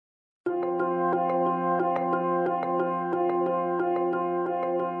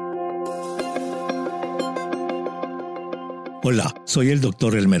Hola, soy el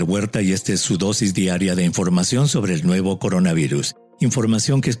Dr. Elmer Huerta y esta es su dosis diaria de información sobre el nuevo coronavirus.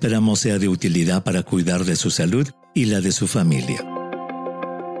 Información que esperamos sea de utilidad para cuidar de su salud y la de su familia.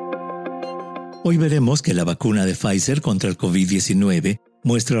 Hoy veremos que la vacuna de Pfizer contra el COVID-19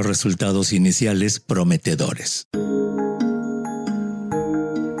 muestra resultados iniciales prometedores.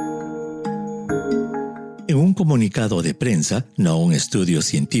 En un comunicado de prensa, no un estudio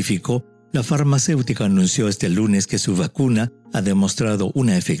científico, la farmacéutica anunció este lunes que su vacuna ha demostrado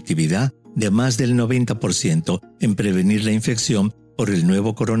una efectividad de más del 90% en prevenir la infección por el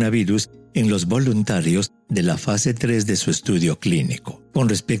nuevo coronavirus en los voluntarios de la fase 3 de su estudio clínico. Con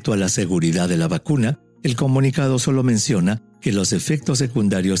respecto a la seguridad de la vacuna, el comunicado solo menciona que los efectos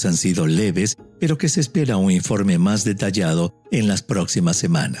secundarios han sido leves, pero que se espera un informe más detallado en las próximas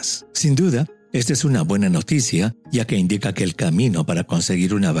semanas. Sin duda, esta es una buena noticia, ya que indica que el camino para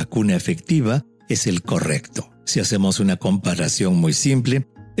conseguir una vacuna efectiva es el correcto. Si hacemos una comparación muy simple,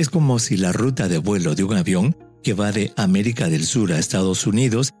 es como si la ruta de vuelo de un avión que va de América del Sur a Estados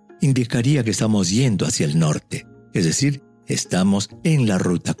Unidos indicaría que estamos yendo hacia el norte, es decir, estamos en la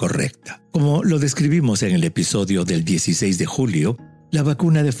ruta correcta. Como lo describimos en el episodio del 16 de julio, la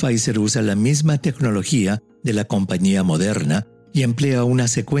vacuna de Pfizer usa la misma tecnología de la compañía Moderna y emplea una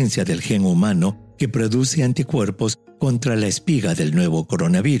secuencia del gen humano que produce anticuerpos contra la espiga del nuevo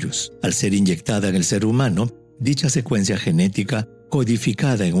coronavirus. Al ser inyectada en el ser humano, dicha secuencia genética,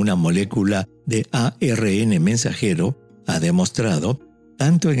 codificada en una molécula de ARN mensajero, ha demostrado,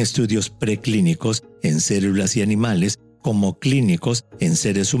 tanto en estudios preclínicos en células y animales como clínicos en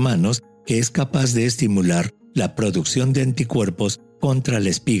seres humanos, que es capaz de estimular la producción de anticuerpos contra la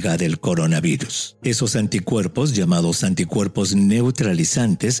espiga del coronavirus. Esos anticuerpos, llamados anticuerpos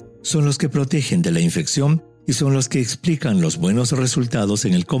neutralizantes, son los que protegen de la infección y son los que explican los buenos resultados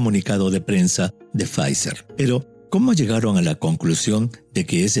en el comunicado de prensa de Pfizer. Pero, ¿cómo llegaron a la conclusión de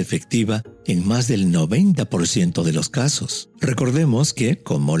que es efectiva en más del 90% de los casos? Recordemos que,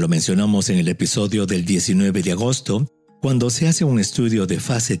 como lo mencionamos en el episodio del 19 de agosto, cuando se hace un estudio de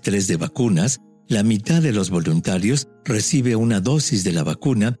fase 3 de vacunas, la mitad de los voluntarios recibe una dosis de la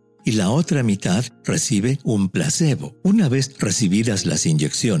vacuna y la otra mitad recibe un placebo. Una vez recibidas las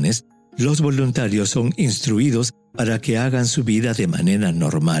inyecciones, los voluntarios son instruidos para que hagan su vida de manera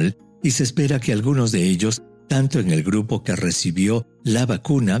normal y se espera que algunos de ellos, tanto en el grupo que recibió la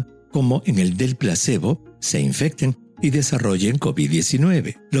vacuna como en el del placebo, se infecten y desarrollen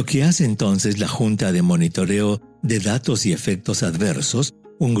COVID-19. Lo que hace entonces la Junta de Monitoreo de Datos y Efectos Adversos,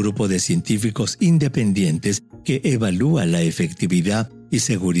 un grupo de científicos independientes que evalúa la efectividad y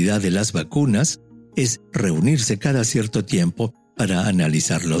seguridad de las vacunas, es reunirse cada cierto tiempo para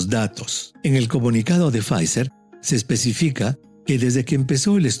analizar los datos. En el comunicado de Pfizer se especifica que desde que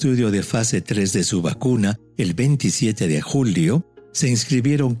empezó el estudio de fase 3 de su vacuna el 27 de julio, se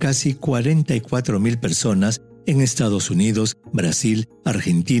inscribieron casi 44,000 personas en Estados Unidos, Brasil,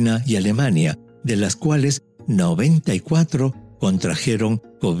 Argentina y Alemania, de las cuales 94 contrajeron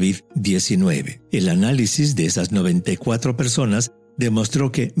COVID-19. El análisis de esas 94 personas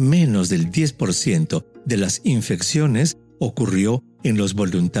demostró que menos del 10% de las infecciones ocurrió en los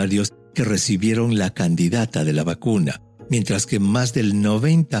voluntarios que recibieron la candidata de la vacuna, mientras que más del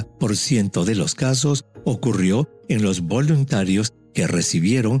 90% de los casos ocurrió en los voluntarios que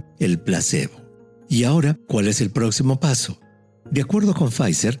recibieron el placebo. ¿Y ahora cuál es el próximo paso? De acuerdo con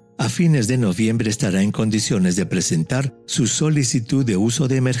Pfizer, a fines de noviembre estará en condiciones de presentar su solicitud de uso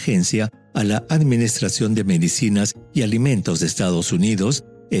de emergencia a la Administración de Medicinas y Alimentos de Estados Unidos,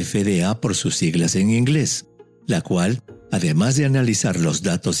 FDA por sus siglas en inglés, la cual, además de analizar los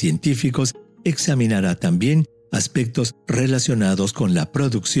datos científicos, examinará también aspectos relacionados con la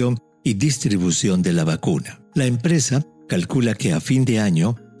producción y distribución de la vacuna. La empresa calcula que a fin de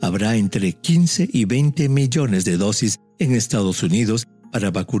año habrá entre 15 y 20 millones de dosis en Estados Unidos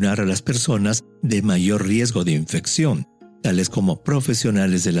para vacunar a las personas de mayor riesgo de infección, tales como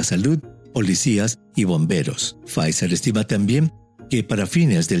profesionales de la salud, policías y bomberos. Pfizer estima también que para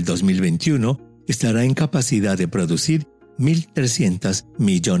fines del 2021 estará en capacidad de producir 1.300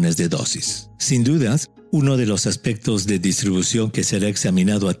 millones de dosis. Sin dudas, uno de los aspectos de distribución que será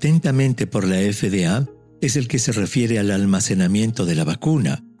examinado atentamente por la FDA es el que se refiere al almacenamiento de la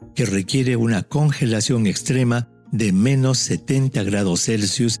vacuna, que requiere una congelación extrema de menos 70 grados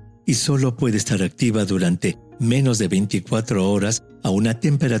Celsius y solo puede estar activa durante menos de 24 horas a una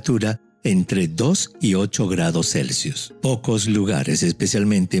temperatura entre 2 y 8 grados Celsius. Pocos lugares,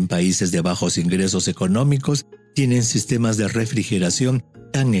 especialmente en países de bajos ingresos económicos, tienen sistemas de refrigeración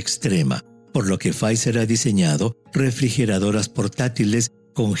tan extrema, por lo que Pfizer ha diseñado refrigeradoras portátiles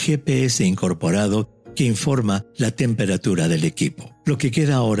con GPS incorporado que informa la temperatura del equipo. Lo que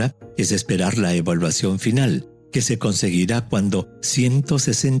queda ahora es esperar la evaluación final, que se conseguirá cuando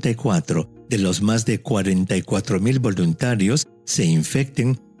 164 de los más de 44,000 voluntarios se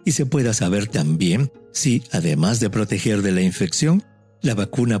infecten y se pueda saber también si, además de proteger de la infección, la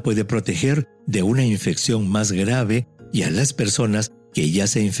vacuna puede proteger de una infección más grave y a las personas que ya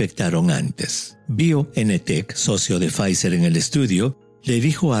se infectaron antes. BioNTech, socio de Pfizer en el estudio, le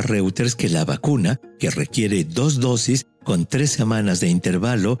dijo a Reuters que la vacuna, que requiere 2 dosis con 3 semanas de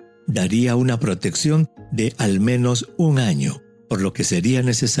intervalo, daría una protección de al menos 1 año, por lo que sería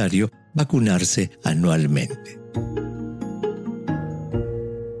necesario vacunarse anualmente.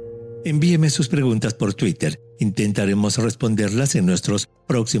 Envíeme sus preguntas por Twitter. Intentaremos responderlas en nuestros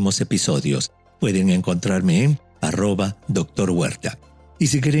próximos episodios. Pueden encontrarme en @Dr. Huerta. Y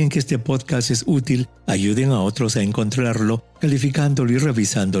si creen que este podcast es útil, ayuden a otros a encontrarlo, calificándolo y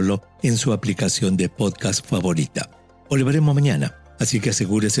revisándolo en su aplicación de podcast favorita. Volveremos mañana, así que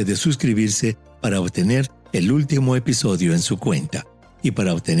asegúrese de suscribirse para obtener el último episodio en su cuenta. Y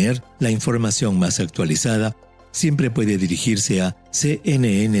para obtener la información más actualizada, siempre puede dirigirse a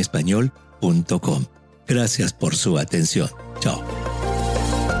cnnespañol.com. Gracias por su atención.